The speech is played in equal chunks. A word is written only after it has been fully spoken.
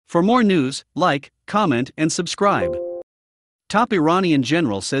For more news, like, comment, and subscribe. Top Iranian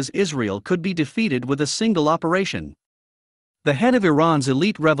general says Israel could be defeated with a single operation. The head of Iran's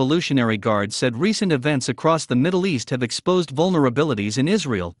elite Revolutionary Guard said recent events across the Middle East have exposed vulnerabilities in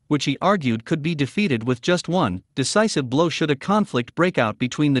Israel, which he argued could be defeated with just one decisive blow should a conflict break out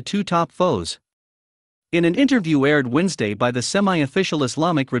between the two top foes. In an interview aired Wednesday by the semi-official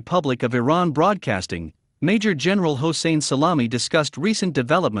Islamic Republic of Iran Broadcasting, Major General Hossein Salami discussed recent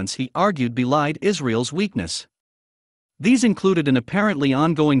developments he argued belied Israel's weakness. These included an apparently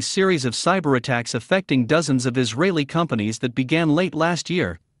ongoing series of cyber attacks affecting dozens of Israeli companies that began late last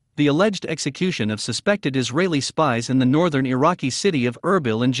year, the alleged execution of suspected Israeli spies in the northern Iraqi city of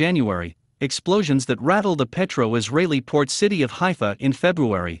Erbil in January, explosions that rattled the Petro-Israeli port city of Haifa in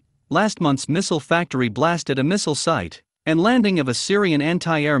February, last month's missile factory blast at a missile site, and landing of a Syrian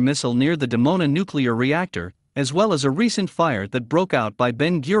anti-air missile near the Dimona nuclear reactor, as well as a recent fire that broke out by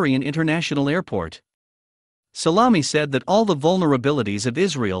Ben Gurion International Airport. Salami said that all the vulnerabilities of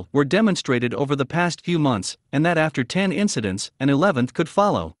Israel were demonstrated over the past few months, and that after 10 incidents, an 11th could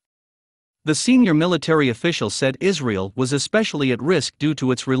follow. The senior military official said Israel was especially at risk due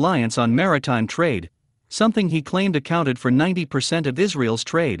to its reliance on maritime trade, something he claimed accounted for 90% of Israel's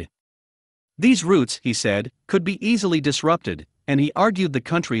trade. These routes, he said, could be easily disrupted, and he argued the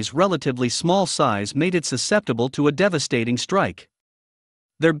country's relatively small size made it susceptible to a devastating strike.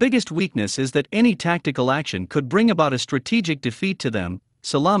 Their biggest weakness is that any tactical action could bring about a strategic defeat to them,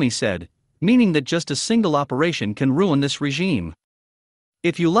 Salami said, meaning that just a single operation can ruin this regime.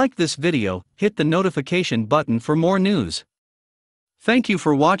 If you liked this video, hit the notification button for more news. Thank you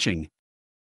for watching.